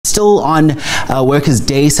still on Workers'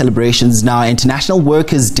 Day celebrations now. International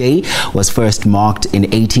Workers' Day was first marked in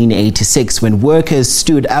 1886 when workers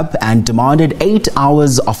stood up and demanded 8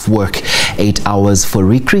 hours of work, 8 hours for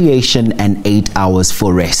recreation and 8 hours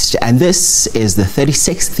for rest. And this is the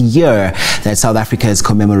 36th year that South Africa is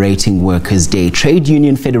commemorating Workers' Day. Trade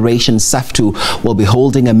Union Federation Saftu will be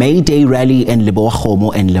holding a May Day rally in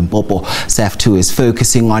Lebowakgomo in Limpopo. Saftu is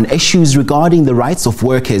focusing on issues regarding the rights of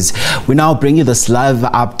workers. We now bring you this live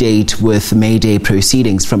update with May Day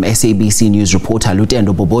proceedings from SABC News reporter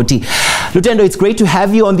Lutendo Bobodi. Lutendo, it's great to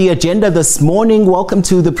have you on the agenda this morning. Welcome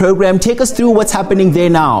to the program. Take us through what's happening there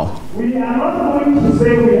now. We are not going to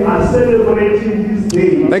say we are celebrating this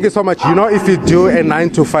day. Thank you so much. You know, if you do a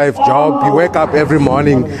 9-to-5 job, you wake up every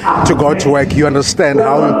morning to go to work, you understand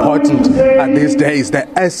how important this day is, the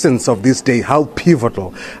essence of this day, how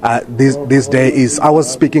pivotal this day is. I was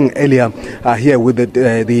speaking earlier here with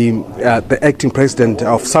the acting president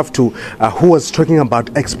of Saftu, who was talking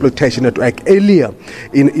about exploitation at work. Earlier,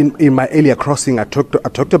 in my earlier crossing, I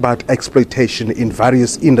talked about exploitation in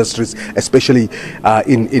various industries, especially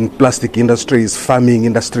in plastic industries, farming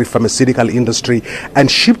industry, pharmaceutical industry, and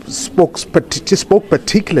she spoke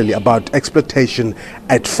particularly about exploitation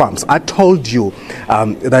at farms. I told you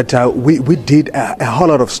that we did a whole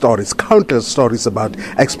lot of stories, countless stories about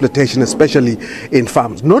exploitation, especially in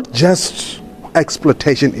farms. Not just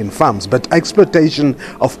exploitation in farms, but exploitation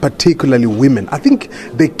of particularly women. I think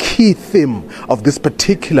the key theme of this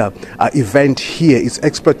particular event here is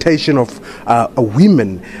exploitation of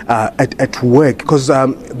women at work, because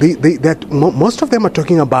most of them are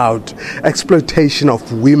talking about exploitation of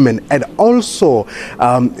women and also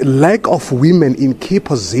lack of women in key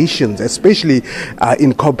positions, especially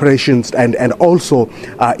in corporations and also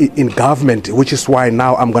in government, which is why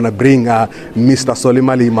now I'm going to bring Mr.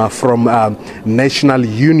 Solimalima from National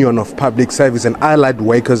Union of Public Service and Allied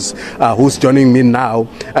Workers, who's joining me now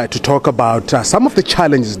to talk about some of the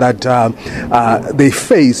challenges that they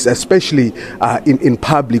face, especially in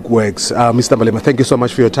public works. Mr. Malema, thank you so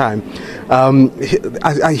much for your time.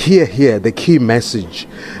 I hear here the key message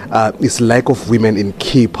is lack of women in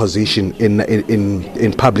key position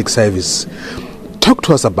in public service. Talk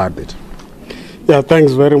to us about it. Yeah,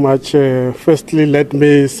 thanks very much. Firstly, let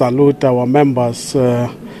me salute our members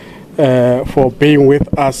for being with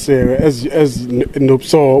us. As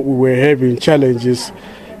Nupso, we were having challenges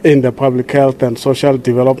in the Public Health and Social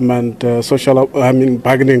Development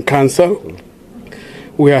Bargaining Council.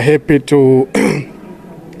 We are happy to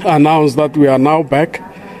announce that we are now back,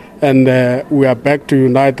 and we are back to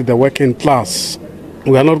unite the working class.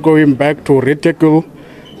 We are not going back to ridicule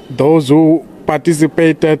those who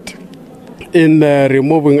participated in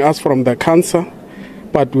removing us from the council,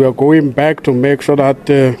 but we are going back to make sure that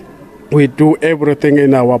we do everything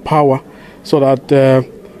in our power so that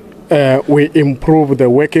we improve the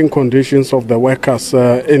working conditions of the workers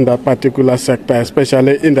in that particular sector,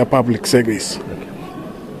 especially in the public service.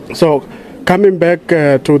 So, coming back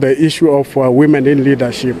to the issue of women in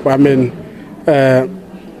leadership, I mean,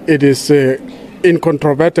 it is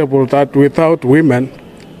incontrovertible that without women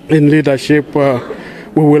in leadership,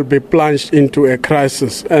 we will be plunged into a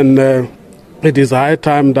crisis. And it is high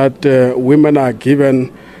time that women are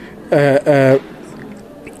given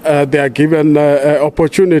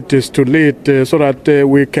opportunities to lead so that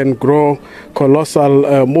we can grow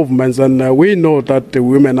colossal movements, and we know that the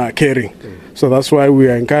women are caring. So that's why we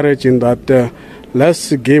are encouraging that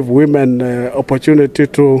let's give women opportunity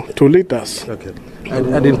to lead us. Okay.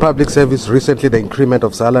 And in public service, recently the increment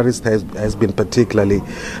of salaries has been particularly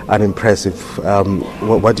unimpressive.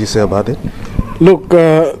 What do you say about it? Look,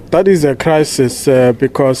 that is a crisis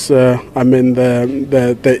because,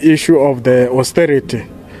 the issue of the austerity,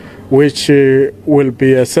 which will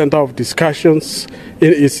be a center of discussions,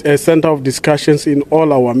 is a center of discussions in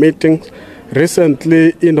all our meetings.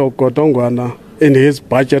 Recently, Godongwana, in his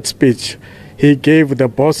budget speech, he gave the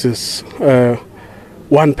bosses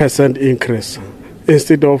 1% increase.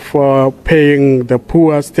 Instead of paying the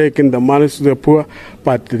poor, taking the money to the poor,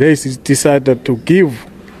 but they decided to give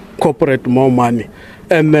corporate more money.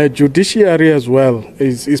 And the judiciary as well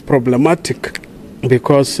is problematic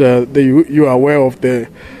because you are aware of the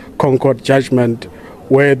Concord judgment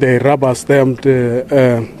where they rubber-stamped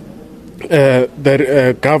the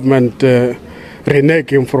government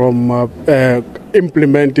reneging from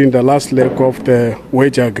implementing the last leg of the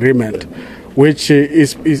wage agreement, which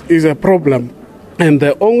is a problem. And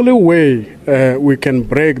the only way we can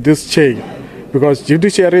break this chain, because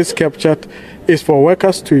judiciary is captured, is for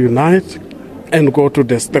workers to unite and go to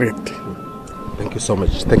the street. Thank you so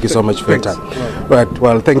much. Thank you so much for your time. Right.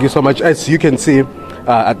 Well, thank you so much. As you can see,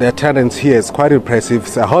 the attendance here is quite impressive.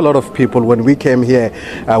 It's a whole lot of people. When we came here,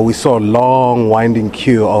 we saw a long, winding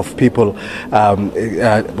queue of people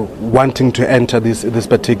wanting to enter this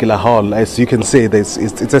particular hall. As you can see, it's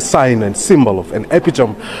a sign and symbol of an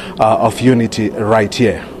epitome of unity right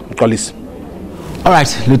here. Police. All right,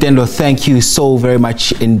 Lutendo, thank you so very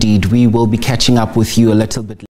much indeed. We will be catching up with you a little bit later.